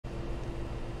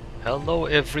Hello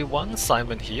everyone,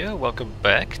 Simon here. Welcome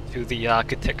back to the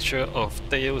architecture of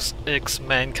Deus Ex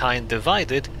Mankind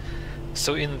Divided.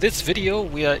 So in this video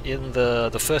we are in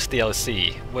the first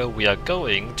DLC, where we are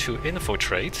going to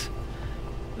infiltrate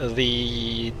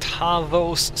the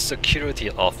Tarvos security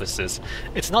offices.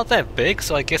 It's not that big,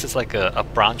 so I guess it's like a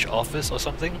branch office or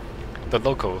something. The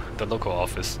local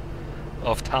office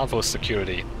of Tarvos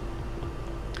security.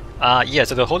 Yeah,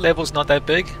 so the whole level's not that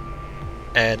big,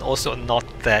 and also not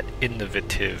that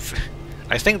innovative.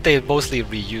 I think they mostly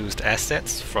reused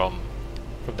assets from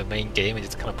the main game and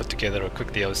just kind of put together a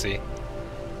quick DLC.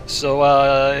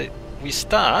 So we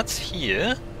start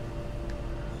here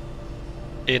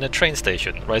in a train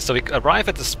station, right? So we arrive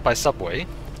at this by subway,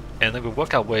 and then we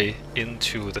work our way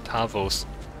into the Tarvos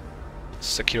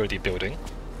security building.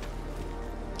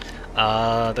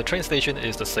 The train station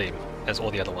is the same as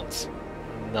all the other ones.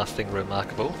 Nothing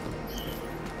remarkable.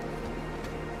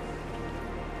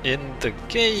 In the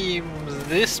game,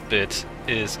 this bit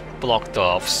is blocked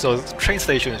off, so train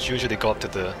stations usually go up to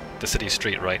the city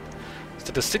street, right?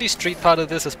 So the city street part of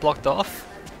this is blocked off.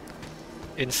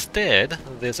 Instead,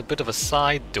 there's a bit of a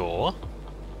side door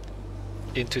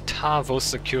into Tarvos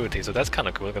security, so that's kind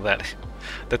of cool. Look at that.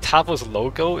 The Tarvos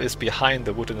logo is behind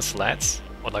the wooden slats,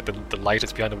 or like the light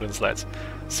is behind the wooden slats.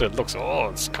 So it looks, oh,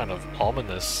 it's kind of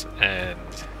ominous and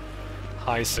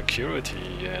high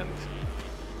security and...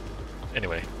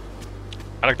 Anyway,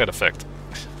 I like that effect.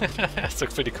 It's a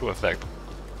pretty cool effect.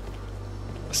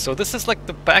 So this is like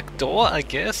the back door, I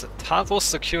guess. Tarvos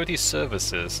Security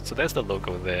Services. So there's the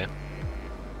logo there.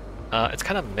 It's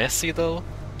kind of messy though.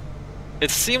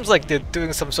 It seems like they're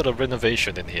doing some sort of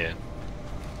renovation in here.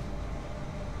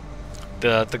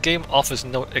 The game offers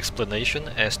no explanation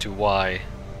as to why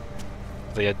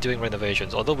they are doing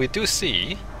renovations, although we do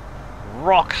see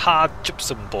rock hard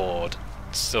gypsum board.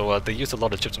 So they use a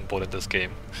lot of gypsum board in this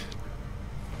game.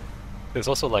 There's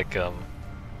also like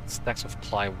stacks of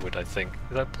plywood, I think.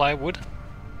 Is that plywood?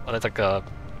 Oh, that's like a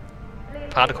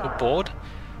particle board.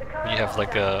 You have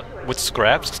like wood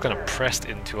scraps, it's kind of pressed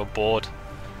into a board.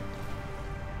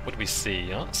 What do we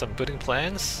see? Some building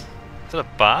plans? Is that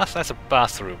a bath? That's a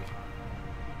bathroom.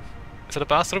 Is it a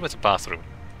bathroom? It's a bathroom.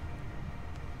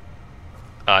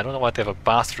 I don't know why they have a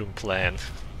bathroom plan.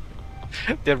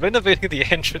 They're renovating the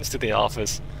entrance to the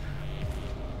office.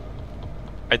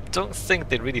 I don't think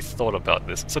they really thought about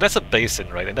this. So that's a basin,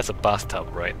 right? And that's a bathtub,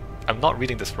 right? I'm not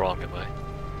reading this wrong, am I?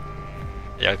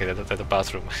 Yeah, okay, that's a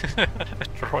bathroom.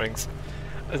 Drawings.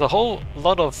 There's a whole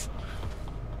lot of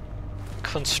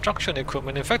construction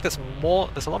equipment. In fact, there's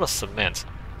a lot of cement.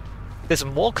 There's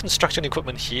more construction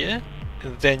equipment here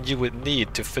than you would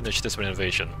need to finish this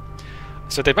renovation.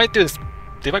 So they might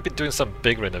be doing some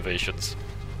big renovations.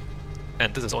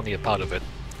 And this is only a part of it.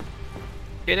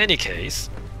 In any case,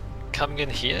 coming in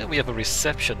here, we have a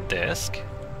reception desk.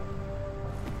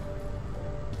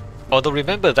 Although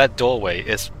remember, that doorway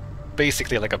is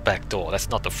basically like a back door. That's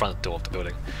not the front door of the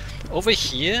building. Over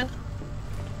here,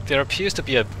 there appears to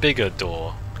be a bigger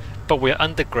door. But we're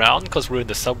underground because we're in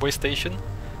the subway station.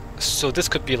 So this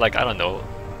could be like, I don't know,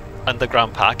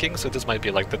 underground parking. So this might be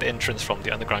like the entrance from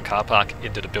the underground car park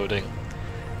into the building.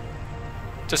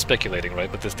 Just speculating,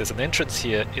 right? But there's an entrance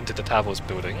here into the Tarvos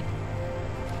building.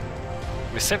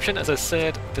 Reception, as I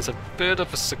said, there's a bit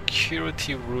of a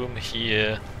security room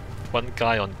here. One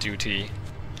guy on duty.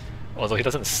 Although he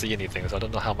doesn't see anything, so I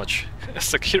don't know how much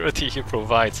security he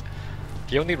provides.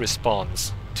 He only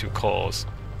responds to calls.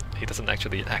 He doesn't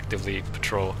actually actively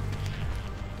patrol.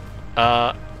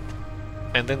 And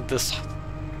then this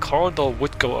corridor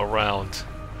would go around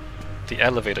the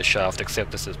elevator shaft,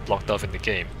 except this is blocked off in the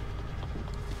game.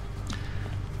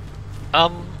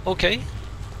 Okay.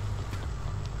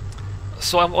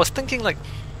 So I was thinking like,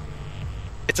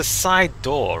 it's a side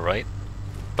door, right?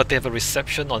 But they have a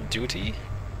reception on duty?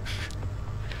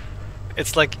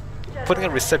 It's like putting a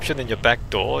reception in your back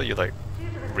door, you're like,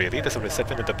 really? There's a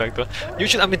reception at the back door?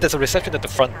 Usually, I mean, there's a reception at the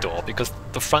front door, because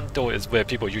the front door is where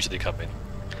people usually come in.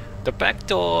 The back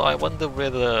door, I wonder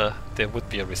whether there would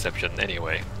be a reception.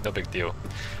 Anyway, no big deal.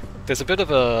 There's a bit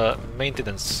of a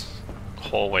maintenance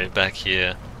hallway back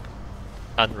here.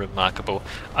 Unremarkable.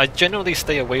 I generally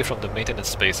stay away from the maintenance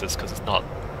spaces because it's not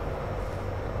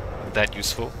that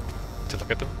useful to look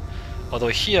at them. Although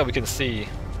here we can see,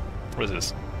 what is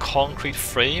this? Concrete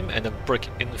frame and a brick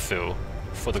infill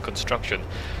for the construction.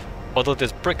 Although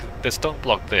there's stone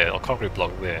block there, or concrete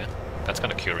block there. That's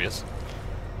kind of curious.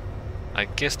 I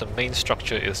guess the main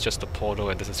structure is just the portal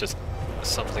and this is just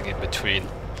something in between.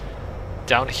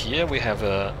 Down here we have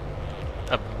a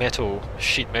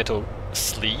sheet metal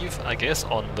sleeve, I guess,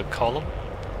 on the column.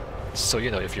 So,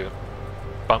 you know, if you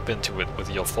bump into it with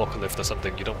your forklift or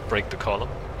something, you don't break the column,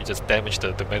 you just damage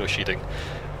the metal sheeting,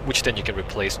 which then you can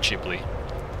replace cheaply.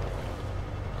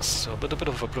 So a little bit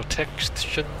of a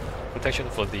protection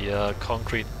for the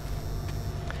concrete.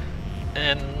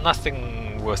 And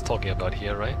nothing worth talking about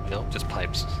here, right? No, just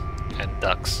pipes and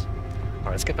ducts.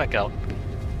 Alright, let's get back out.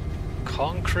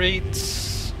 Concrete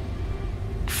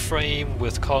frame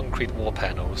with concrete wall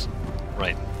panels.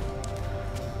 Right.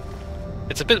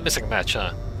 It's a bit missing match,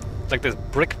 huh? Like there's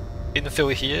brick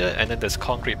infill here, and then there's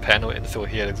concrete panel infill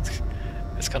here.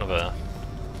 It's kind of a...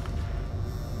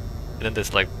 And then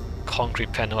there's like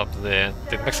concrete panel up there.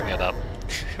 They're mixing it up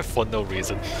for no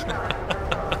reason.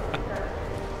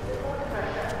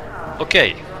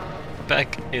 Okay,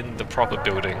 back in the proper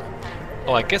building.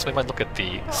 Oh, I guess we might look at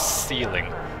the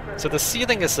ceiling. So the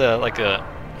ceiling is like a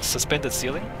suspended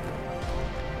ceiling.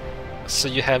 So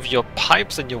you have your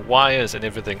pipes and your wires and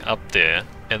everything up there,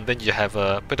 and then you have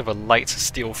a bit of a light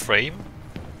steel frame,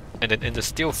 and then in the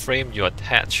steel frame you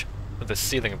attach the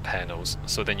ceiling panels.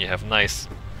 So then you have nice,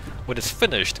 when it's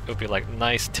finished, it'll be like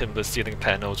nice timber ceiling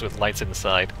panels with lights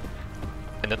inside,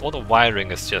 and then all the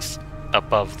wiring is just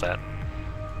above that.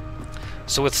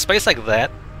 So with space like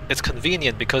that, it's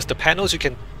convenient because the panels, you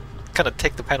can kind of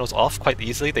take the panels off quite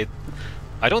easily.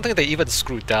 I don't think they even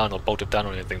screw down or bolted down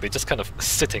or anything. They're just kind of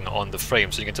sitting on the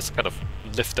frame, so you can just kind of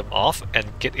lift them off and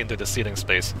get into the ceiling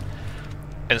space.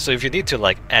 And so if you need to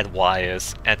like add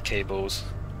wires, add cables,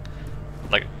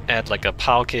 like add like a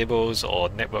power cables or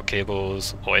network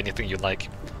cables or anything you like,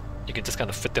 you can just kind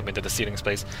of fit them into the ceiling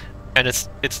space. And it's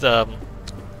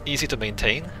easy to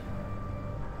maintain,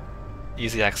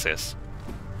 easy access.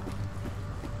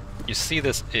 You see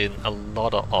this in a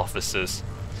lot of offices.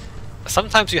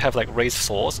 Sometimes you have like raised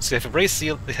floors, so you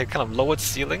have kind of lowered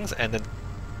ceilings and then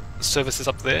services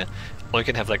up there, or you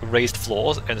can have like raised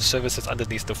floors and services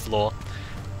underneath the floor.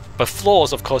 But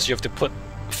floors, of course, you have to put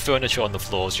furniture on the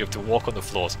floors, you have to walk on the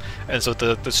floors, and so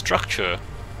the structure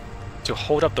to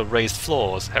hold up the raised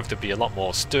floors have to be a lot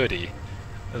more sturdy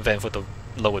than for the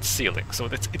lowered ceiling. So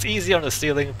it's easier on the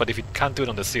ceiling, but if you can't do it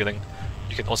on the ceiling,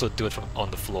 you can also do it on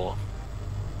the floor.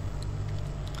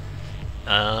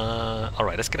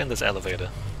 Alright, let's get in this elevator.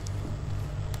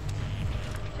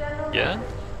 Yeah?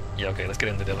 Yeah, okay, let's get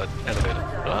in the elevator.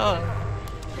 Ah.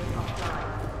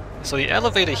 So the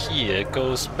elevator here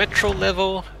goes metro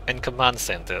level and command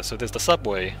center. So there's the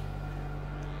subway,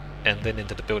 and then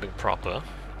into the building proper.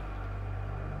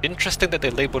 Interesting that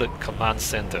they labeled it command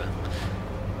center.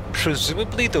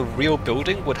 Presumably the real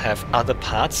building would have other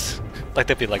parts, like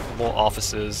there'd be like more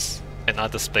offices and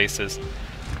other spaces.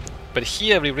 But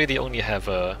here we really only have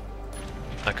a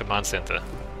command center.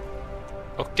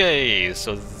 Okay,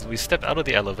 so we step out of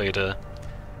the elevator,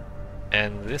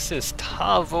 and this is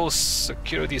Tarvos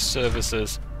Security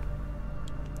Services.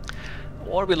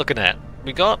 What are we looking at?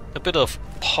 We got a bit of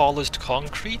polished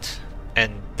concrete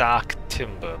and dark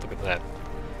timber. Look at that.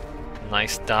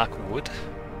 Nice dark wood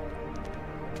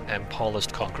and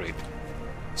polished concrete.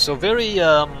 So very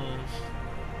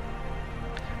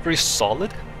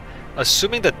solid.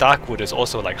 Assuming the dark wood is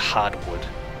also like hardwood,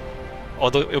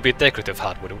 although it'll be decorative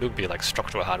hardwood, it wouldn't be like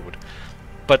structural hardwood.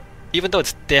 But even though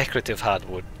it's decorative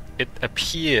hardwood, it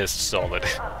appears solid.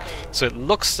 So it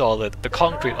looks solid. The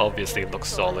concrete obviously looks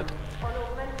solid.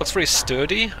 Looks very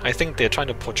sturdy. I think they're trying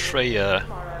to portray a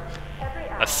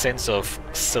sense of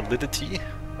solidity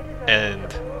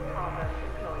and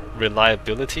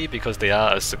reliability because they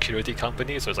are a security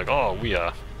company. So it's like, oh, we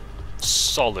are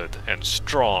solid and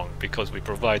strong because we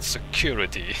provide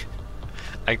security.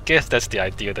 I guess that's the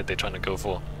idea that they're trying to go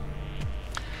for.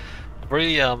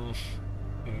 Very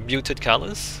muted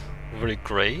colors, very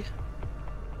grey.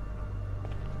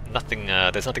 Nothing.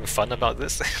 There's nothing fun about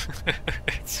this.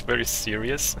 It's very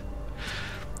serious.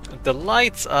 The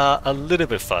lights are a little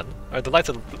bit fun. The lights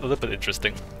are a little bit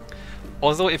interesting.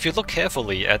 Although if you look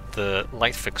carefully at the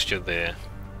light fixture there,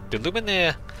 the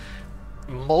luminaire,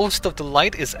 most of the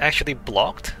light is actually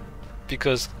blocked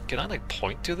because... Can I like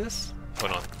point to this?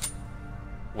 Hold on.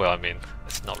 Well, I mean,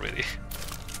 it's not really.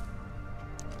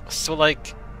 So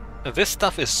like, this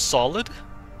stuff is solid,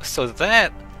 so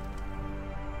that...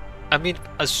 I mean,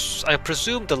 I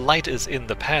presume the light is in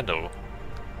the panel,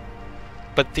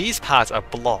 but these parts are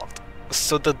blocked.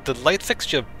 So the light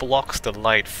fixture blocks the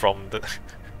light from the...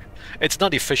 It's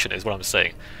not efficient is what I'm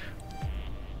saying.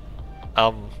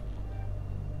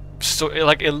 So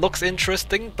like it looks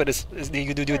interesting, but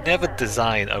you never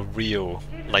design a real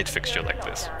light fixture like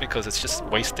this because it's just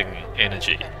wasting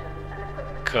energy.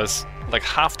 Because like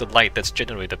half the light that's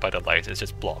generated by the light is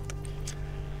just blocked,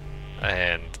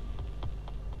 and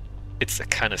it's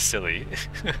kind of silly.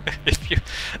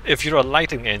 if you're a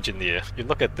lighting engineer, you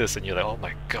look at this and you're like, oh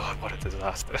my god, what a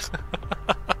disaster.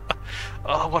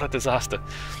 Oh, what a disaster.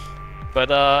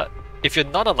 But if you're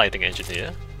not a lighting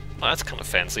engineer, oh, that's kind of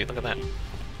fancy, look at that.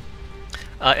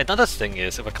 Another thing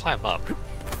is, if I climb up,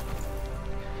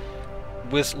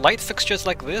 with light fixtures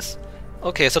like this,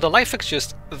 okay, so the light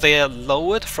fixtures, they're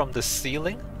lowered from the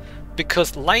ceiling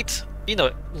because light, you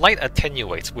know, light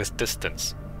attenuates with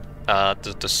distance.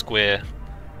 The square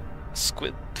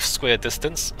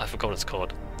distance, I forgot what it's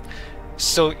called.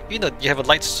 So, you know, you have a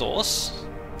light source.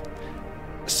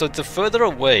 So the further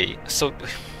away, so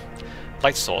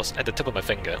light source at the tip of my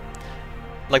finger,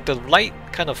 like the light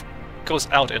kind of goes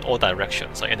out in all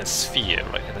directions, like in a sphere,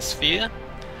 right? In a sphere.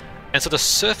 And so the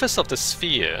surface of the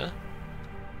sphere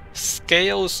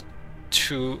scales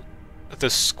to the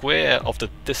square of the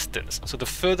distance. So the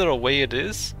further away it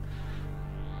is,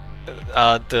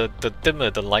 the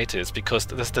dimmer the light is, because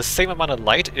the same amount of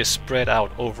light is spread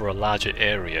out over a larger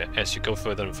area as you go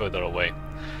further and further away.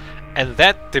 And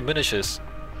that diminishes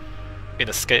in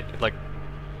a scale,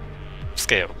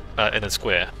 in a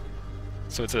square.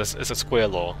 So it's a square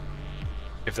law,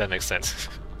 if that makes sense.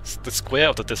 It's the square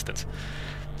of the distance.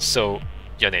 So,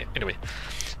 yeah, anyway.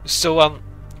 So,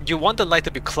 you want the light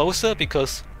to be closer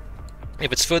because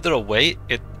if it's further away,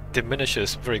 it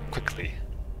diminishes very quickly.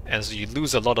 And so you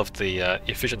lose a lot of the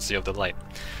efficiency of the light.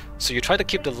 So you try to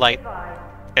keep the light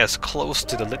as close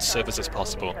to the lit surface as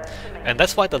possible. And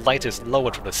that's why the light is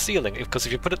lowered from the ceiling, because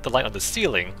if you put the light on the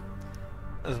ceiling,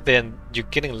 then you're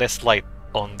getting less light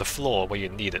on the floor where you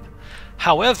need it.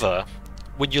 However,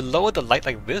 when you lower the light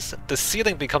like this, the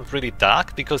ceiling becomes really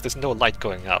dark because there's no light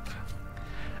going up.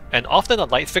 And often a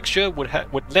light fixture would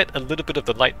let a little bit of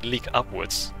the light leak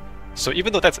upwards. So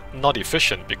even though that's not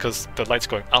efficient because the light's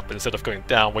going up instead of going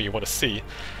down where you want to see,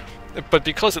 but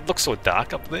because it looks so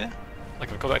dark up there, like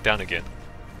if I go back down again,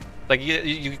 like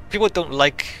people don't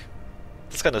like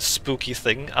this kind of spooky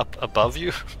thing up above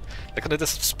you, like kind of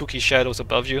this spooky shadows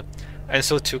above you, and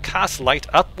so to cast light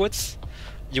upwards,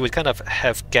 you would kind of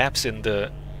have gaps in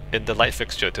the light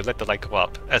fixture to let the light go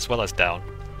up as well as down,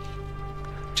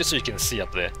 just so you can see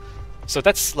up there. So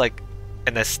that's like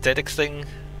an aesthetic thing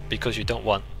because you don't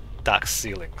want dark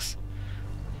ceilings.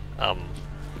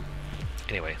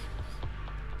 Anyway,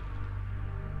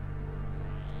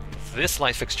 this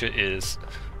light fixture is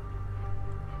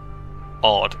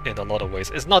odd in a lot of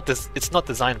ways. It's not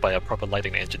designed by a proper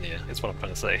lighting engineer, is what I'm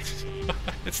trying to say.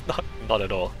 It's not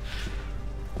at all.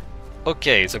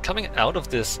 Okay, so coming out of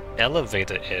this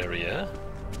elevator area,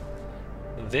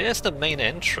 there's the main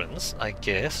entrance, I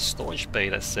guess, storage bay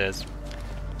that says.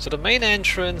 So the main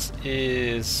entrance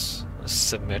is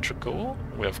symmetrical.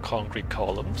 We have concrete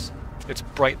columns. It's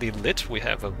brightly lit. We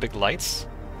have big lights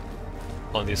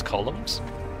on these columns.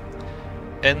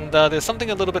 And there's something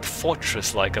a little bit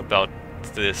fortress-like about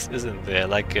this, isn't there?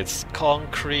 Like it's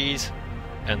concrete,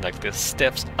 and like there's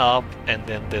steps up, and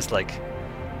then there's like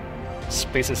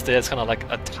spaces there. It's kind of like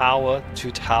a tower,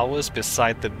 two towers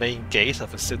beside the main gate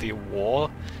of a city wall.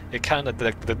 It kind of,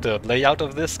 the layout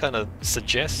of this kind of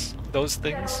suggests those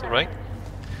things, right?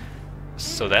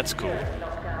 So that's cool.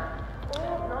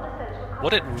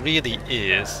 What it really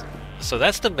is, so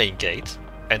that's the main gate,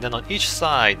 and then on each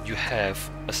side you have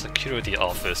a security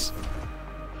office.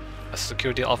 A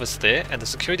security office there, and the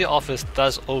security office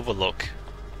does overlook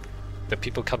the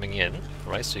people coming in,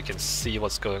 right? So you can see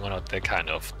what's going on out there, kind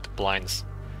of. The blinds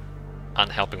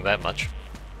aren't helping that much.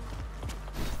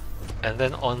 And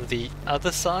then on the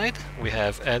other side, we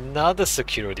have another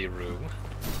security room.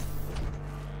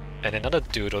 And another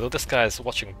dude, although this guy is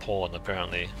watching porn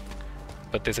apparently.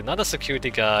 But there's another security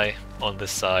guy on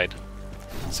this side.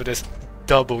 So there's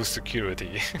double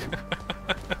security.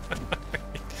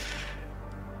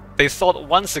 They thought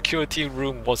one security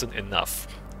room wasn't enough.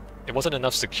 It wasn't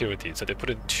enough security, so they put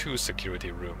in 2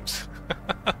 security rooms.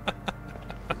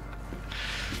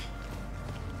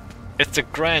 It's a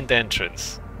grand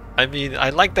entrance. I mean, I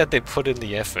like that they put in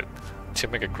the effort to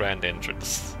make a grand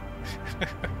entrance.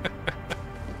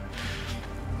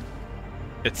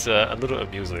 It's a little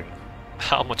amusing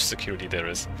how much security there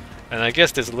is. And I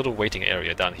guess there's a little waiting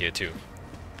area down here too,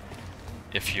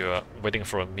 if you're waiting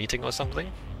for a meeting or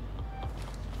something.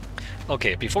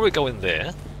 Okay, before we go in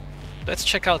there, let's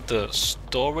check out the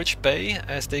storage bay,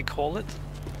 as they call it.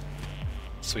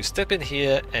 So we step in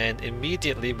here and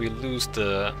immediately we lose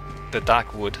the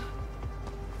dark wood,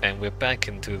 and we're back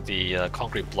into the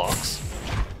concrete blocks.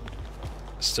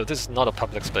 So this is not a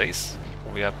public space.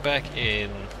 We are back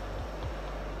in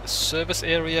the service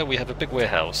area. We have a big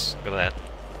warehouse, look at that.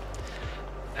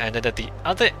 And then at the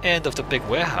other end of the big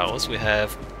warehouse we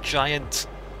have giant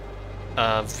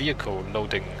vehicle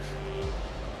loading.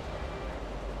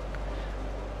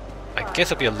 I guess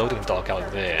there'll be a loading dock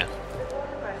out there.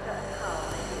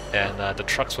 And the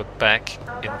trucks would back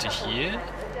into here.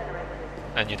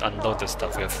 And you'd unload the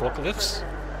stuff. We have forklifts.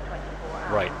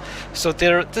 Right. So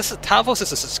Tarvos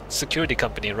is a security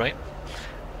company, right?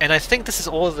 And I think this is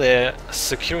all their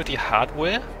security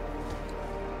hardware.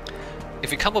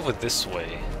 If you come over this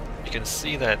way, you can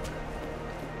see that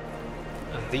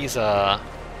these are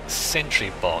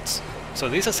sentry bots. So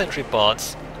these are sentry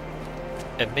bots,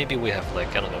 and maybe we have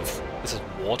like, I don't know, if this is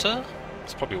water?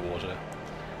 It's probably water.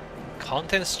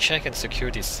 Contents check and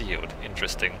security sealed.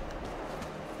 Interesting.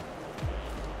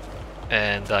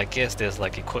 And I guess there's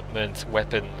like equipment,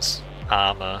 weapons,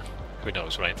 armor, who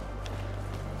knows, right?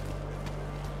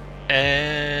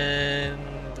 And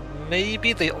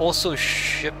maybe they also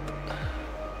ship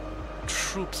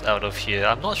troops out of here,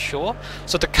 I'm not sure.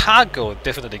 So the cargo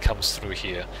definitely comes through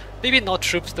here. Maybe not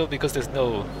troops though, because there's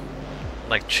no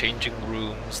like changing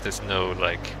rooms, there's no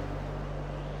like...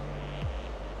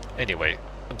 Anyway,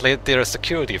 they're a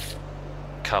security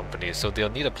company, so they'll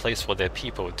need a place for their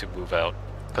people to move out.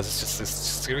 Because it's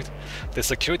just the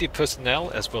security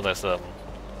personnel as well as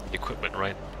equipment,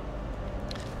 right?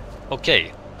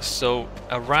 Okay, so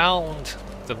around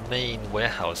the main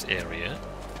warehouse area,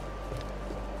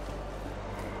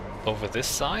 over this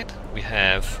side, we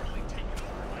have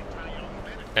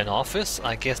an office.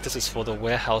 I guess this is for the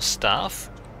warehouse staff.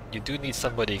 You do need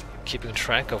somebody keeping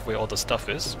track of where all the stuff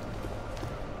is.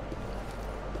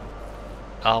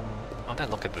 Now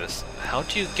look at this. How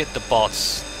do you get the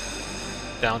bots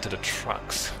down to the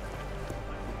trucks?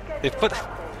 They put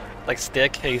like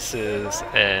staircases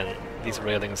and these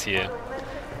railings here,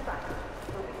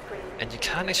 and you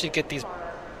can't actually get these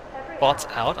bots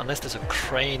out unless there's a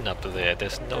crane up there.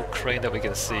 There's no crane that we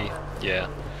can see. Yeah.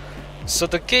 So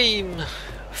the game,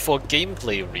 for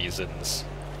gameplay reasons,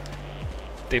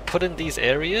 they put in these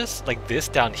areas. Like this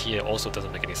down here also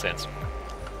doesn't make any sense.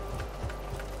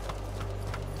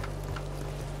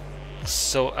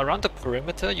 So around the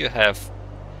perimeter you have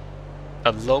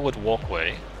a lowered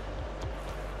walkway,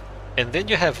 and then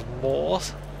you have more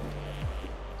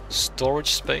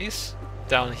storage space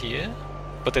down here,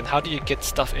 but then how do you get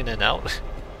stuff in and out?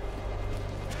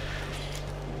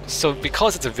 So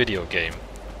because it's a video game,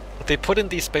 they put in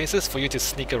these spaces for you to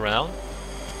sneak around,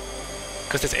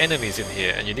 because there's enemies in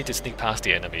here and you need to sneak past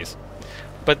the enemies.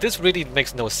 But this really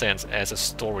makes no sense as a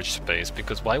storage space,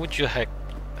 because why would you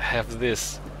have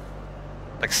this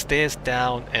like stairs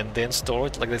down and then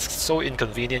storage? Like, it's so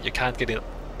inconvenient. You can't get a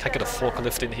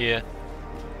forklift in here.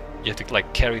 You have to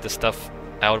like carry the stuff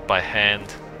out by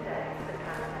hand.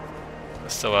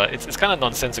 So it's kind of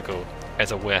nonsensical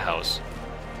as a warehouse.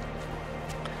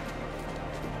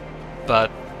 But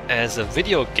as a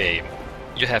video game,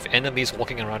 you have enemies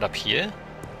walking around up here,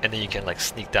 and then you can like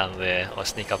sneak down there or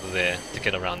sneak up there to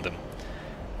get around them.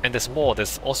 And there's more.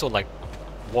 There's also like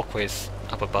walkways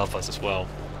up above us as well.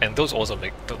 And those also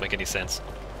don't make any sense.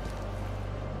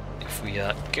 If we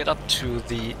get up to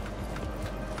the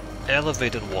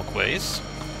elevated walkways,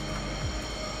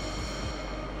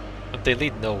 they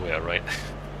lead nowhere, right?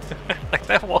 Like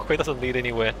that walkway doesn't lead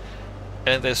anywhere,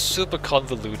 and they're super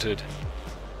convoluted.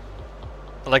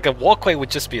 Like a walkway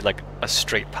would just be like a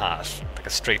straight path, like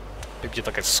a straight, maybe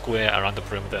like a square around the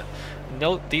perimeter.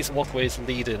 No, these walkways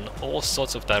lead in all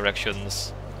sorts of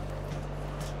directions,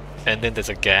 and then there's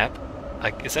a gap.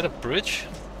 Like, is that a bridge?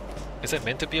 Is that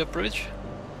meant to be a bridge?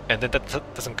 And then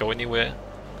that doesn't go anywhere.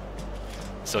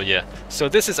 So yeah, so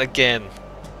this is again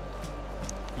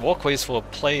walkways for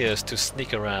players to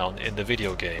sneak around in the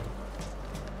video game.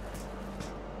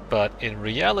 But in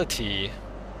reality,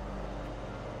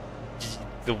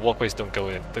 the walkways don't go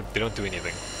in, they don't do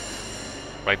anything.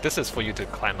 Right, this is for you to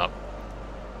climb up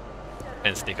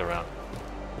and sneak around.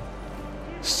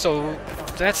 So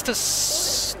that's the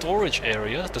storage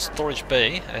area, the storage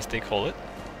bay as they call it.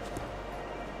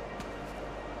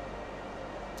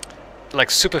 Like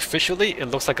superficially it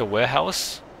looks like a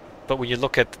warehouse, but when you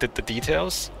look at the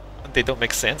details, they don't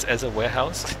make sense as a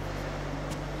warehouse.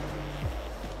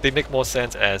 They make more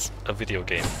sense as a video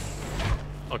game.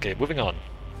 Okay, moving on.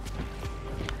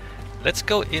 Let's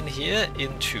go in here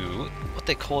into what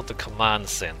they call the command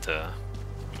center.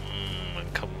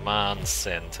 Command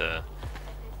center.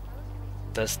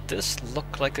 Does this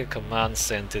look like a command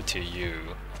center to you?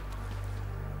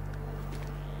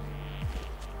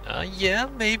 Yeah,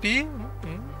 maybe.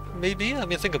 Maybe. I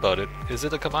mean, think about it. Is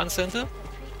it a command center?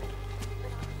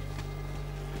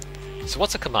 So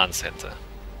what's a command center?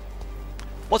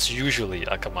 What's usually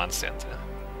a command center?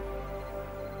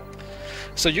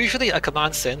 So usually a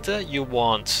command center, you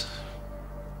want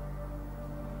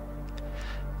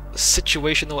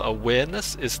situational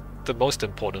awareness is the most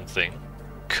important thing.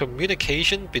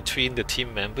 Communication between the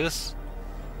team members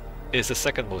is the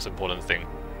second most important thing.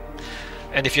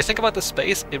 And if you think about the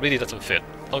space, it really doesn't fit.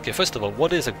 Okay, first of all,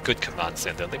 what is a good command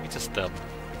center? Let me just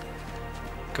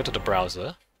go to the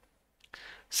browser.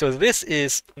 So this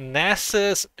is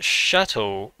NASA's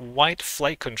Shuttle White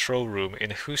Flight Control Room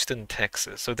in Houston,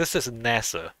 Texas. So this is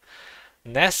NASA.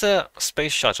 NASA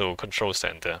Space Shuttle Control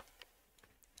Center.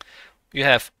 You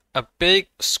have a big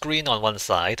screen on one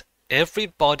side.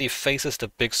 Everybody faces the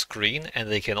big screen and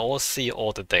they can all see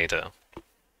all the data.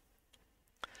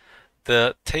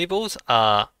 The tables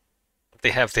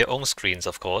they have their own screens,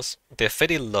 of course. They're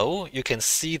fairly low. You can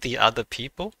see the other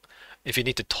people. If you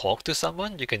need to talk to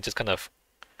someone, you can just kind of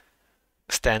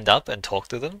stand up and talk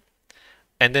to them.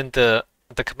 And then the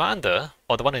commander,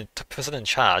 or the person in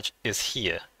charge, is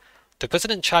here. The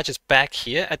person in charge is back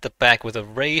here at the back with a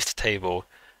raised table.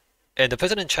 And the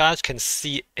person in charge can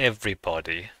see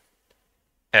everybody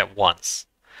at once.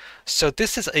 So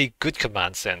this is a good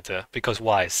command center because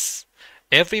why?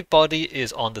 Everybody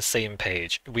is on the same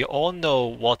page. We all know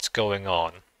what's going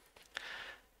on.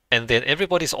 And then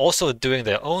everybody's also doing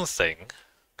their own thing.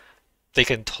 They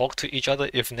can talk to each other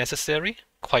if necessary,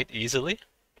 quite easily.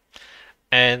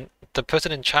 And the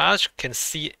person in charge can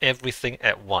see everything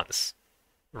at once,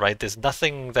 right? There's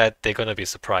nothing that they're going to be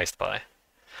surprised by.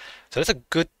 So that's a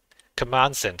good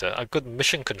command center, a good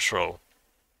mission control.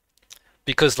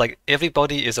 Because like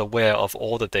everybody is aware of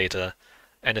all the data,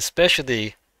 and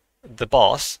especially the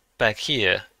boss back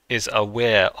here is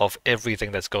aware of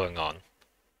everything that's going on.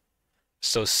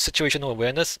 So situational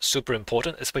awareness, super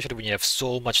important, especially when you have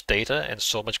so much data and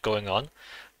so much going on.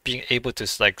 Being able to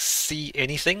like see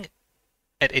anything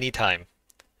at any time,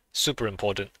 super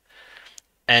important.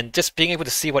 And just being able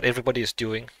to see what everybody is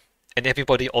doing, and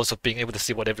everybody also being able to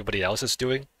see what everybody else is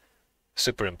doing,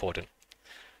 super important.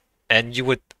 And you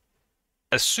would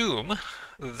assume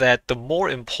that the more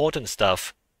important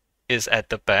stuff is at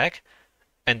the back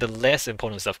and the less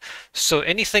important stuff. So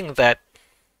anything that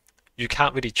you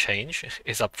can't really change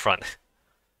is up front.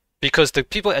 Because the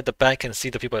people at the back can see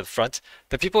the people at the front.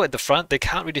 The people at the front, they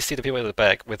can't really see the people at the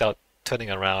back without turning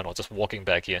around or just walking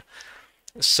back here.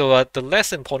 So the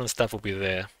less important stuff will be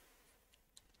there.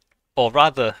 Or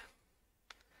rather,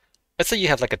 let's say you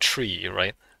have like a tree,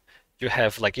 right? You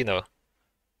have like, you know,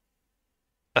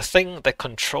 a thing that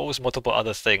controls multiple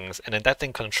other things, and then that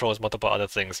thing controls multiple other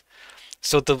things.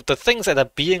 So the things that are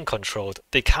being controlled,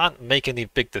 they can't make any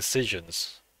big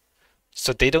decisions.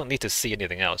 So they don't need to see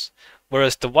anything else.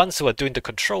 Whereas the ones who are doing the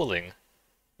controlling,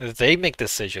 they make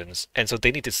decisions, and so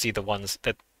they need to see the ones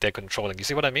that they're controlling. You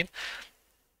see what I mean?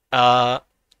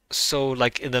 So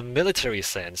like in the military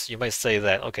sense, you might say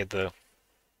that, okay,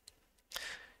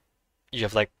 you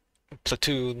have like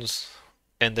platoons,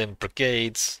 and then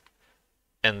brigades,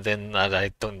 and then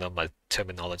I don't know my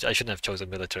terminology. I shouldn't have chosen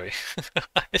military.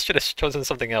 I should have chosen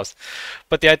something else.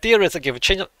 But the idea is that you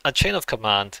have a chain of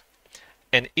command,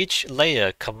 and each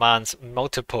layer commands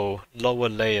multiple lower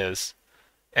layers,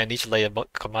 and each layer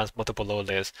commands multiple lower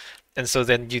layers. And so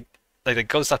then it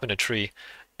goes up in a tree,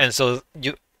 and so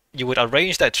you would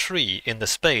arrange that tree in the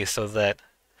space so that,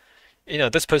 you know,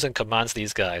 this person commands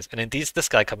these guys, and then this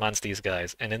guy commands these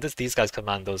guys, and then these guys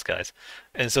command those guys.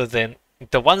 And so then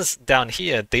the ones down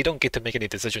here, they don't get to make any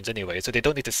decisions anyway, so they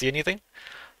don't need to see anything.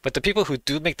 But the people who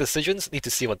do make decisions need to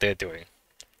see what they're doing.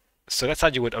 So that's how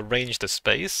you would arrange the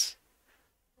space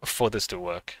for this to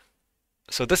work.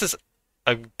 So this is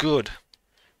a good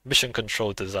mission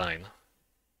control design,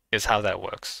 is how that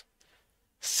works.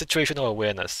 Situational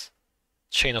awareness,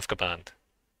 chain of command,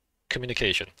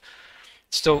 communication.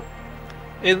 So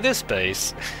in this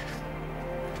space,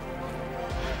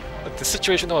 the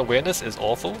situational awareness is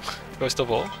awful, first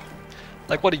of all.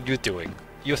 Like, what are you doing?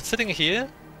 You're sitting here,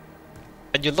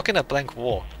 and you're looking at blank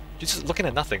wall. You're just looking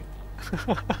at nothing.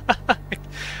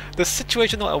 The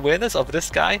situational awareness of this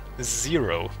guy,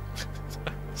 0.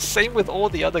 Same with all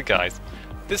the other guys.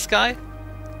 This guy,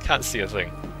 can't see a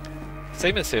thing.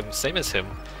 Same as him, same as him.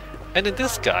 And then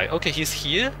this guy, okay, he's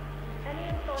here.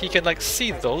 He can like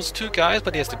see those two guys,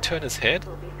 but he has to turn his head.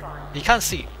 He can't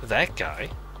see that guy.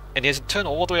 And he has to turn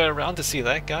all the way around to see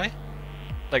that guy.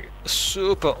 Like,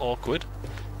 super awkward.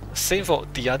 Same for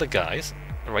the other guys.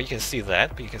 Right, you can see that,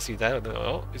 but you can see that.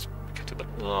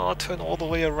 Oh, turn all the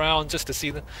way around just to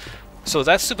see them. So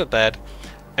that's super bad.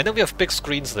 And then we have big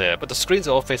screens there, but the screens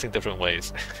are all facing different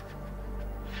ways.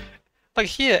 Like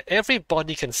here,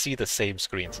 everybody can see the same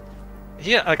screens.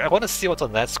 Here, like, I want to see what's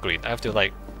on that screen. I have to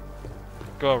like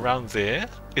go around there.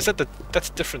 Is that that's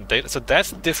different data? So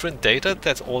that's different data.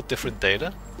 That's all different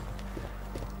data.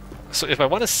 So if I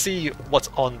want to see what's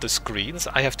on the screens,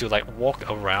 I have to like walk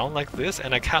around like this,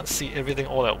 and I can't see everything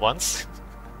all at once.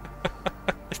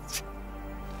 It's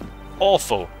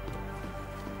awful.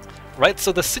 Right,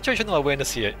 so the situational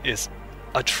awareness here is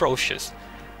atrocious.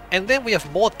 And then we have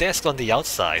more desks on the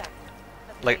outside.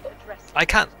 Like, I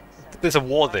can't... There's a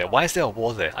wall there. Why is there a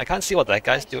wall there? I can't see what that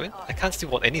guy's doing. I can't see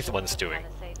what anyone's doing.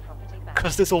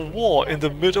 Because there's a wall in the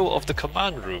middle of the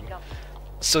command room.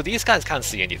 So these guys can't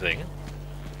see anything.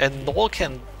 And nor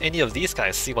can any of these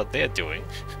guys see what they're doing.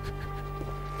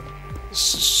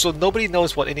 So nobody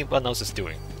knows what anyone else is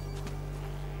doing.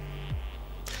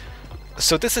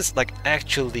 So this is like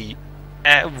actually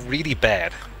really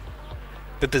bad.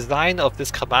 The design of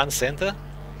this command center,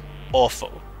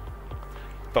 awful.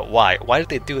 But why? Why did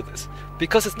they do this?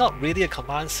 Because it's not really a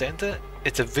command center,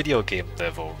 it's a video game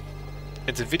level.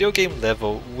 It's a video game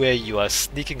level where you are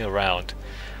sneaking around.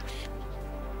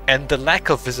 And the lack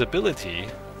of visibility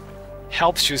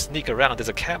helps you sneak around. There's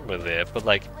a camera there, but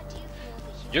like,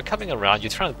 you're coming around, you're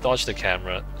trying to dodge the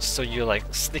camera, so you're like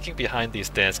sneaking behind these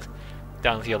desks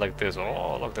down here like this.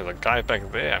 Oh, look, there's a guy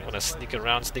back there. I'm gonna sneak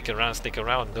around, sneak around, sneak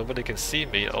around. Nobody can see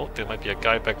me. Oh, there might be a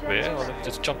guy back there. Oh, let me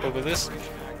just jump over this.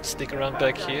 Sneak around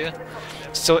back here.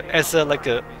 So as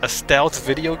a stealth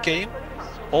video game,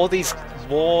 all these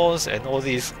walls and all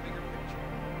these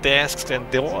desks,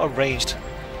 and they're all arranged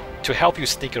to help you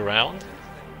sneak around.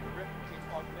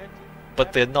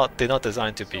 But they're not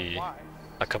designed to be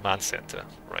a command center,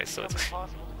 right? So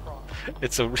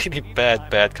it's a really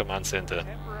bad command center.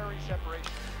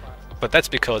 But that's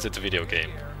because it's a video game.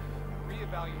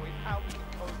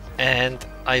 And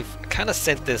I've kind of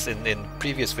said this in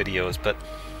previous videos, but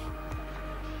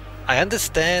I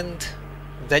understand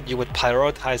that you would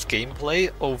prioritize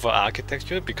gameplay over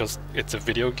architecture because it's a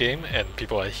video game and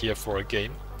people are here for a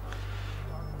game.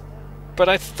 But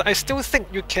I still think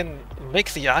you can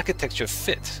make the architecture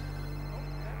fit.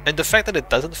 And the fact that it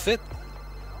doesn't fit,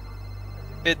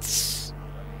 it's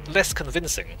less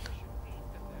convincing.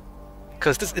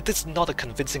 Because it is not a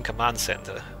convincing command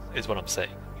center, is what I'm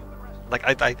saying. Like,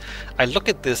 I look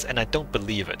at this and I don't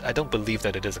believe it. I don't believe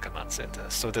that it is a command center.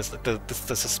 So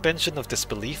the suspension of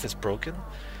disbelief is broken.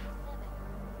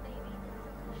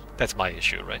 That's my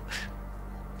issue, right?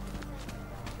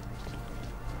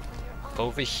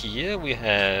 Over here we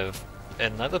have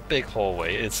another big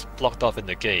hallway. It's blocked off in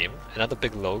the game. Another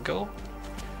big logo.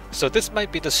 So this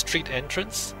might be the street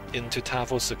entrance into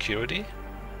Tarvos security.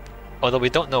 Although we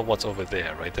don't know what's over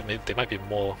there, right? There might be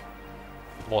more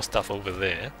stuff over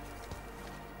there.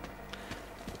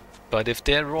 But if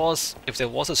there was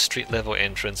a street level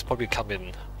entrance, probably come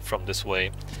in from this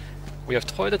way. We have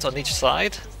toilets on each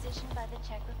side.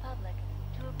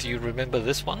 Do you remember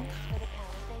this one?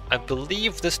 I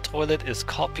believe this toilet is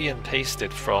copy and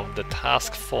pasted from the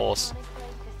Task Force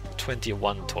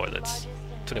 21 toilets.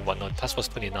 21, no, Task Force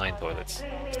 29 toilets.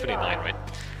 It's 29, right?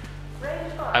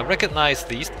 I recognize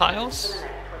these tiles.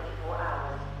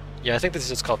 Yeah, I think this is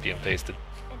just copy and pasted.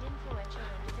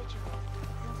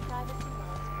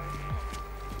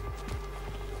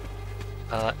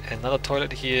 Another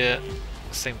toilet here,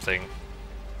 same thing.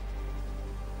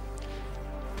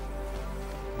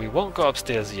 We won't go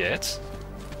upstairs yet.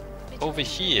 Over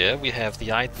here we have the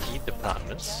IT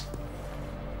departments.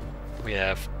 We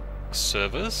have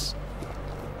servers.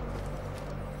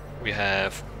 We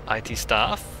have IT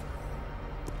staff.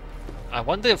 I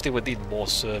wonder if they would need more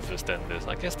servers than this.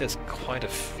 I guess there's quite a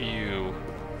few.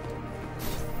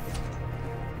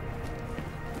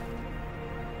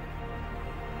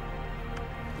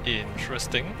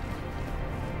 Interesting.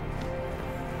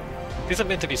 These are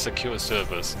meant to be secure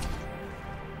servers.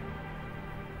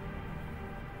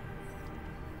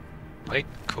 Right,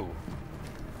 cool.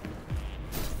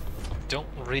 Don't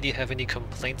really have any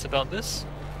complaints about this.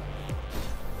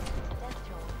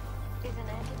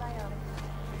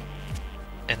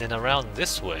 And then around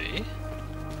this way,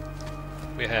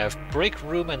 we have break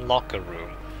room and locker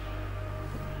room.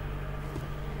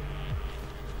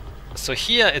 So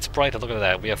here it's brighter, look at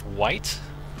that. We have white.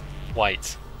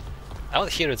 Out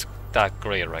here it's dark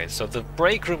grey, right? So the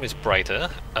break room is brighter,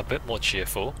 a bit more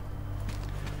cheerful,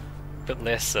 a bit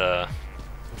less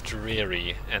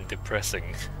dreary and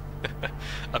depressing,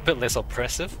 a bit less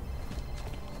oppressive.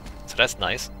 So that's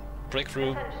nice. Break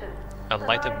room, a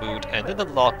lighter mood, and then the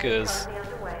lockers.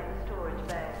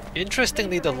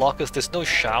 Interestingly, the lockers, there's no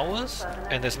showers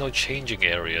and there's no changing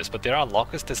areas, but there are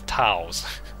lockers, there's towels.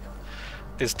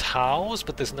 There's towels,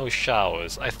 but there's no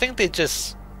showers. I think they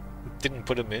just didn't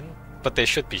put them in, but there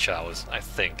should be showers, I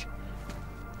think.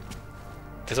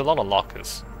 There's a lot of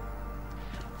lockers.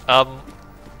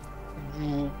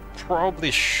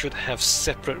 probably should have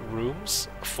separate rooms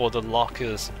for the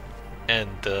lockers and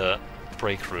the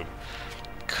break room.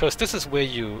 Because this is where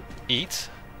you eat.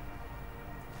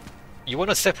 You want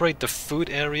to separate the food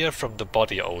area from the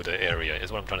body odor area,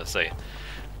 is what I'm trying to say.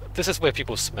 This is where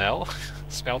people smell.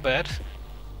 Smell bad.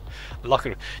 Locker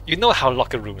room. You know how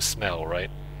locker rooms smell, right?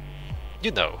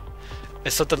 You know.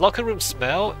 And so the locker room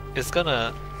smell is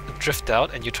gonna drift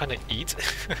out and you're trying to eat.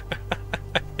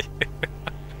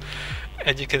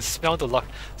 And you can smell the lock.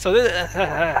 So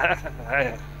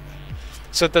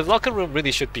so the locker room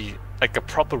really should be like a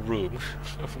proper room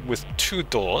with 2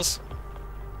 doors.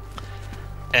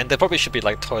 And there probably should be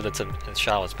like toilets and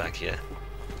showers back here.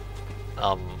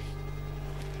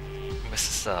 This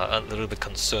is a little bit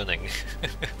concerning.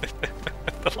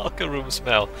 The locker room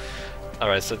smell.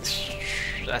 Alright, so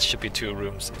that should be 2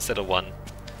 rooms instead of 1.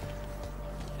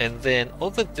 And then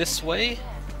over this way,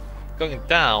 going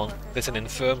down, there's an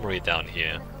infirmary down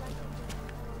here.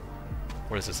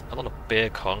 What is this? A lot of bare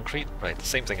concrete? Right, the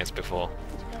same thing as before.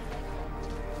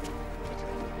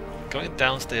 Going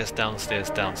downstairs, downstairs,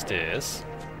 downstairs.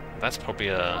 That's probably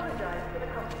a...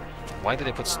 Why did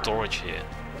they put storage here?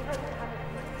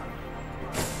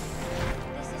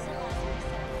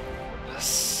 A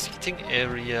seating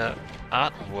area,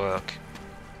 artwork.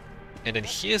 And then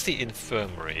here's the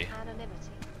infirmary.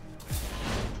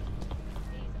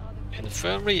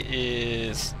 Infirmary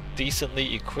is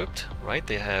decently equipped, right?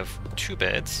 They have 2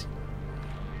 beds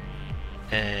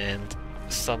and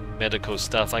some medical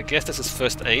stuff. I guess this is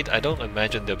first aid. I don't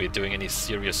imagine they'll be doing any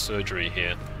serious surgery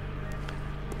here.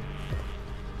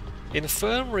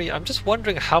 Infirmary, I'm just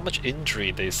wondering how much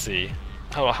injury they see,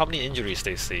 how many injuries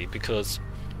they see, because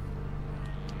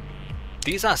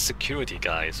these are security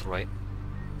guys, right?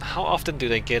 How often do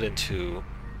they get into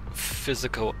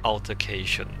physical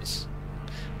altercations?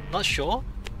 Not sure,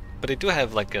 but they do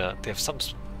have like they have some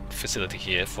facility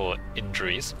here for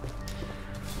injuries.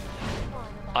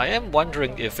 I am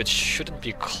wondering if it shouldn't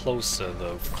be closer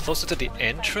though, closer to the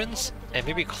entrance and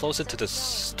maybe closer to the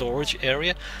storage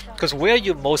area, because where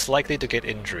you're most likely to get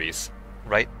injuries,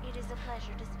 right?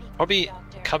 Probably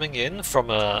coming in from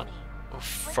a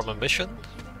mission,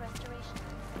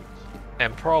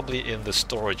 and probably in the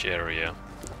storage area.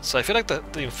 So I feel like the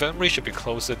infirmary should be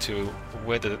closer to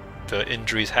where the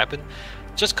injuries happen,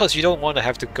 just because you don't want to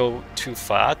have to go too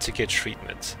far to get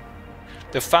treatment.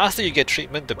 The faster you get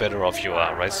treatment, the better off you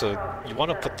are, right? So you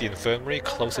want to put the infirmary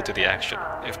closer to the action,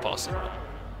 if possible.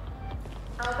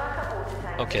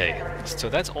 Okay, so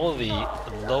that's all the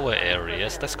lower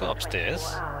areas. Let's go upstairs.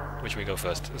 Which way we go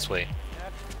first? This way.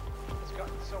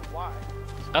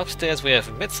 Upstairs we have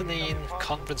mezzanine,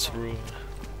 conference room.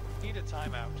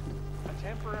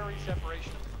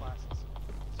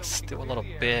 Still a lot of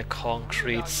bare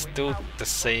concrete, still the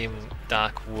same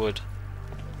dark wood.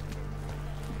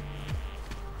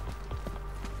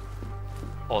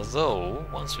 Although,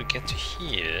 once we get to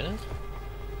here...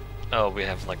 Oh, we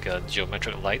have like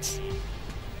geometric lights.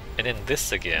 And then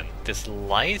this again, this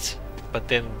light, but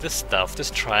then this stuff, this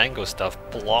triangle stuff,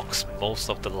 blocks most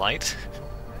of the light.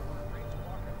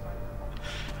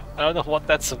 I don't know what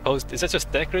that's supposed to... Is that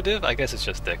just decorative? I guess it's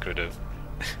just decorative.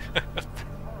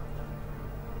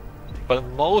 But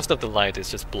most of the light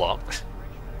is just blocked,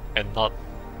 and not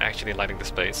actually lighting the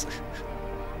space.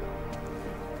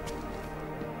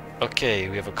 Okay,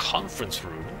 we have a conference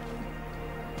room.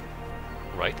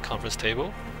 Right, conference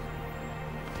table.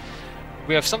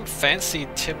 We have some fancy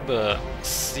timber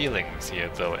ceilings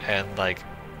here though, and like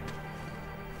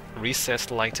recessed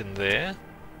light in there,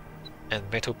 and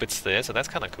metal bits there, so that's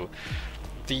kind of cool.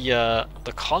 The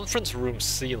conference room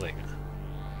ceiling,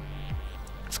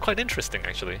 it's quite interesting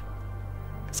actually.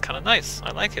 It's kind of nice,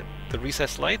 I like it. The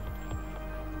recessed light,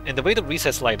 and the way the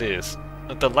recessed light is,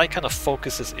 the light kind of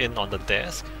focuses in on the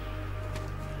desk.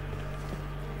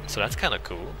 So that's kind of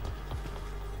cool.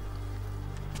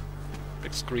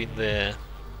 Big screen there.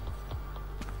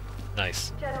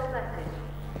 Nice.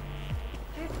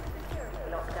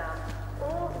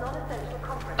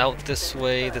 Out this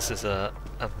way, this is a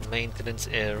maintenance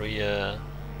area.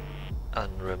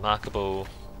 Unremarkable.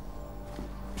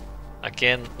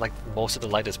 Again, like most of the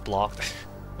light is blocked.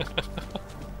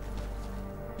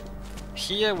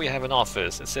 Here we have an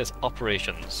office. It says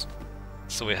operations.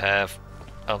 So we have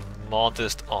a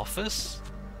modest office,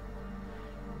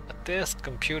 a desk,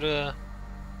 computer,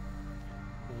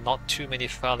 not too many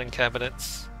filing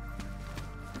cabinets,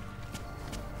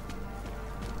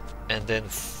 and then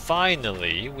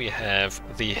finally we have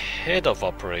the head of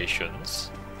operations,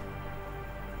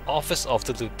 office of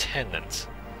the lieutenant.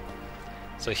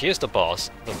 So here's the boss.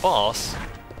 The boss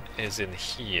is in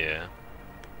here.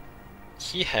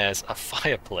 he has a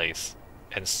fireplace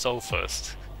and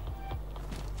sofas.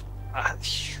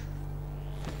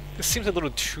 This seems a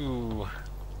little too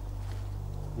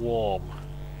warm.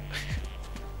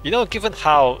 You know, given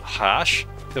how harsh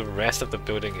the rest of the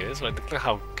building is, like look at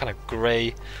how kind of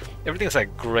grey, everything's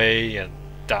like grey and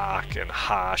dark and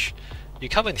harsh. You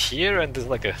come in here and there's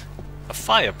like a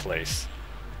fireplace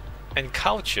and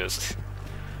couches.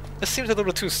 This seems a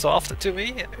little too soft to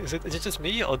me. Is it just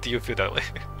me, or do you feel that way?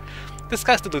 This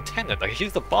guy's the lieutenant, like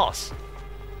he's the boss.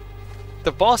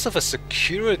 The boss of a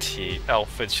security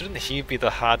outfit, shouldn't he be the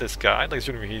hardest guy? Like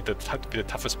shouldn't he be the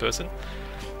toughest person?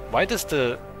 Why does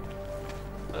the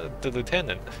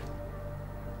lieutenant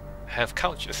have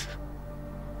couches?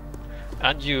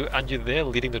 Aren't you there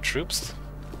leading the troops?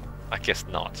 I guess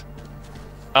not.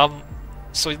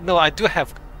 So no, I do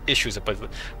have issues about it.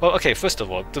 Well, okay, first of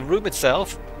all, the room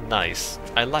itself, nice.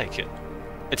 I like it.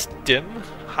 It's dim,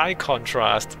 high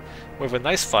contrast, with a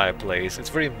nice fireplace. It's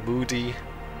very moody,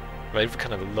 right?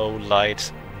 Kind of low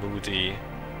light, moody,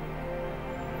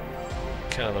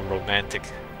 kind of romantic,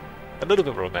 a little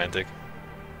bit romantic.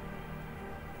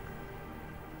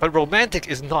 But romantic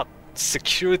is not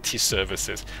security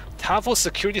services. Tarvos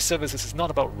security services is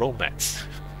not about romance,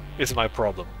 is my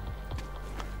problem.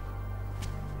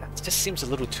 It just seems a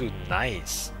little too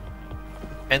nice.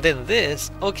 And then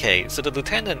this, okay, so the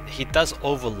lieutenant, he does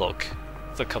overlook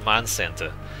the command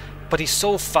center, but he's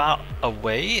so far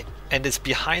away and it's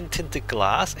behind tinted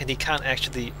glass and he can't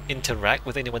actually interact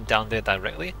with anyone down there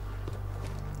directly.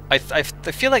 I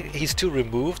feel like he's too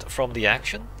removed from the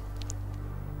action.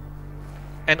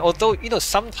 And although, you know,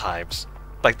 sometimes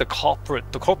like the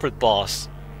corporate boss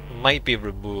might be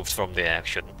removed from the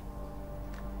action,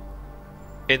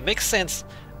 it makes sense.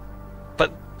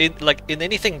 But in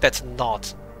anything that's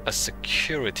not a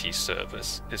security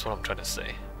service is what I'm trying to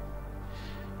say.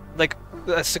 Like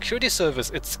a security service,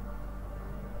 it's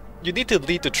you need to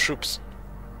lead the troops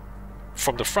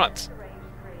from the front.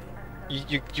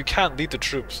 You can't lead the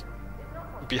troops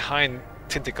behind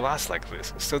tinted glass like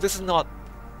this. So this is not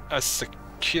a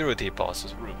security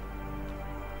boss's room.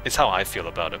 It's how I feel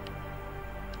about it.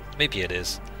 Maybe it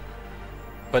is.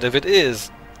 But if it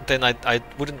is, then I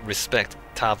wouldn't respect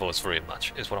Tarvos very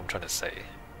much, is what I'm trying to say.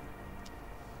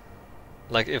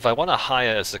 Like, if I want to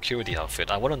hire a security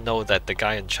outfit, I want to know that the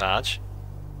guy in charge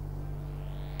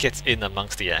gets in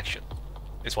amongst the action,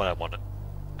 is what I wanted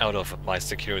out of my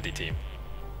security team.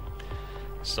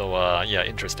 So, yeah,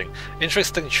 interesting.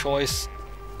 Interesting choice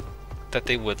that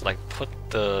they would, like, put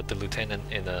the lieutenant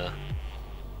in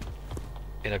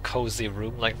a cozy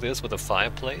room like this with a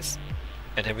fireplace.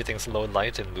 And everything's low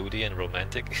light and moody and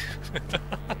romantic.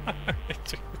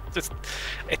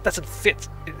 It doesn't fit.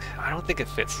 I don't think it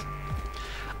fits.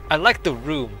 I like the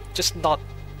room, just not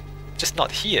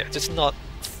here. Just not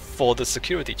for the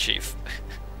security chief.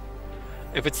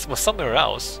 If it was somewhere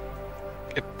else,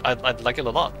 I'd like it a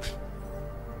lot.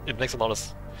 It makes a lot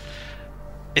of.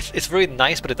 It's very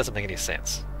nice, but it doesn't make any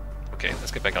sense. Okay,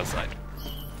 let's get back outside.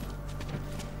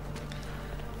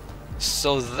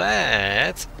 So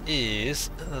that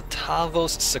is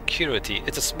Tarvos security.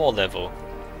 It's a small level,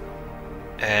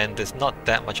 and there's not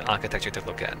that much architecture to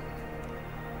look at.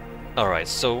 Alright,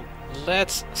 so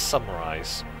let's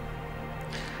summarize.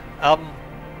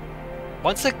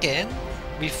 Once again,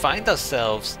 we find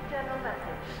ourselves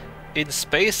in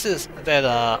spaces that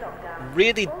are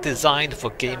really designed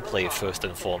for gameplay first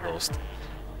and foremost.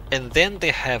 And then they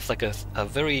have like a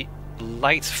very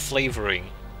light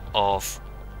flavoring of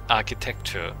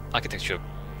architecture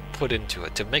put into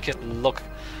it to make it look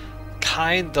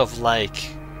kind of like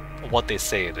what they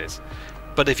say it is.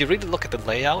 But if you really look at the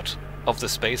layout of the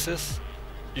spaces,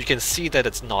 you can see that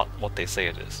it's not what they say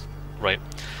it is, right?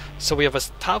 So we have a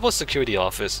Tarvos security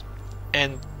office,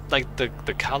 and like the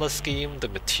color scheme, the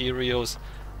materials,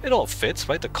 it all fits,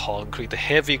 right? The concrete, the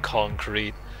heavy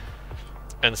concrete,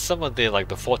 and some of the like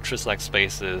the fortress-like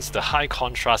spaces, the high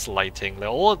contrast lighting, like,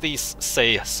 all of these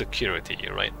say security,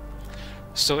 right?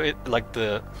 So it like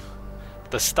the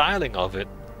styling of it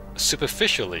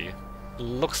superficially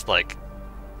looks like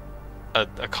a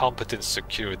competent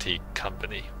security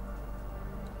company.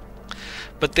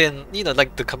 But then, you know,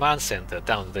 like the command center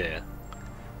down there,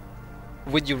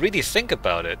 when you really think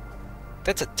about it,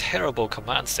 that's a terrible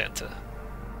command center.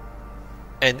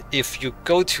 And if you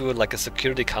go to like a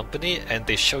security company and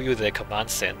they show you their command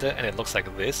center and it looks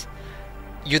like this,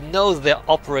 you know their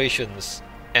operations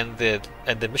and the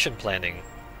mission planning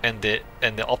and the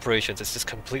operations is just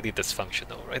completely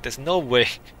dysfunctional, right? There's no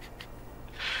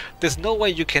way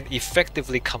you can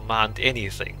effectively command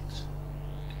anything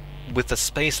with a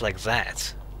space like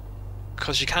that,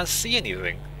 because you can't see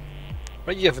anything.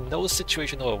 Right? You have no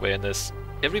situational awareness.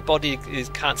 Everybody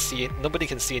can't see it. Nobody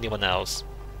can see anyone else.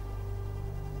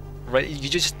 Right? You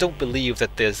just don't believe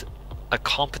that there's a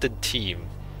competent team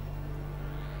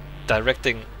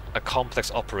directing a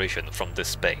complex operation from this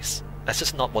space. That's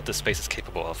just not what this space is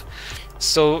capable of.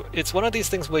 So it's one of these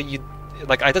things where you,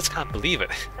 like, I just can't believe it.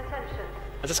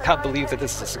 I just can't believe that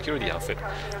this is a security outfit.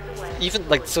 Even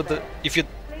like, so if you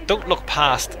don't look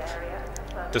past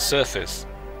the surface,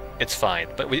 it's fine.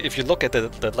 But if you look at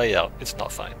the layout, it's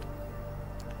not fine.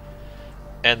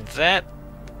 And that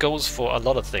goes for a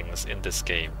lot of things in this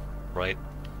game, right?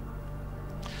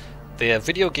 They are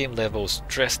video game levels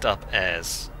dressed up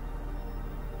as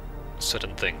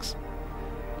certain things,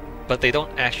 but they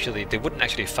wouldn't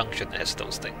actually function as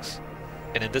those things.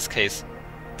 And in this case,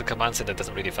 the command center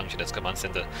doesn't really function as command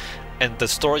center, and the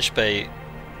storage bay,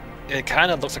 it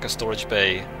kind of looks like a storage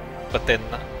bay, but then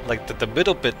like the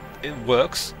middle bit, it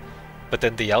works, but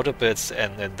then the outer bits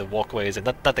and then the walkways and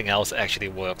nothing else actually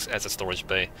works as a storage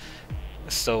bay.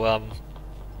 So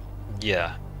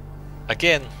yeah,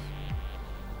 again,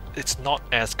 it's not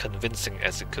as convincing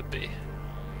as it could be.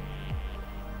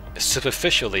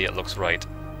 Superficially it looks right,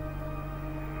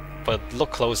 but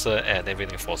look closer and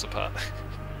everything falls apart.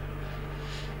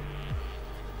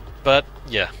 But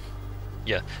yeah.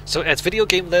 So as video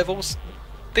game levels,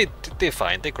 they're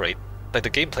fine, they're great. Like the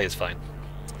gameplay is fine,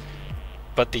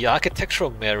 but the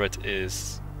architectural merit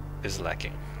is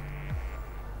lacking.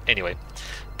 Anyway,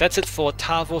 that's it for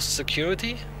Tarvos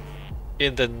security.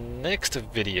 In the next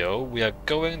video, we are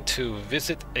going to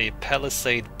visit a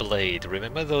palisade blade.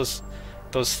 Remember those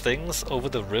things over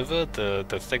the river?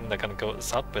 The thing that kind of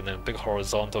goes up and then a big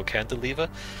horizontal cantilever?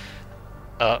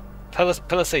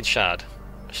 Palisade shard.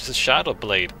 Is it shard or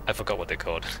blade? I forgot what they're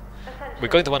called. We're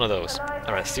going to one of those.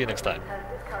 Alright, see you next time.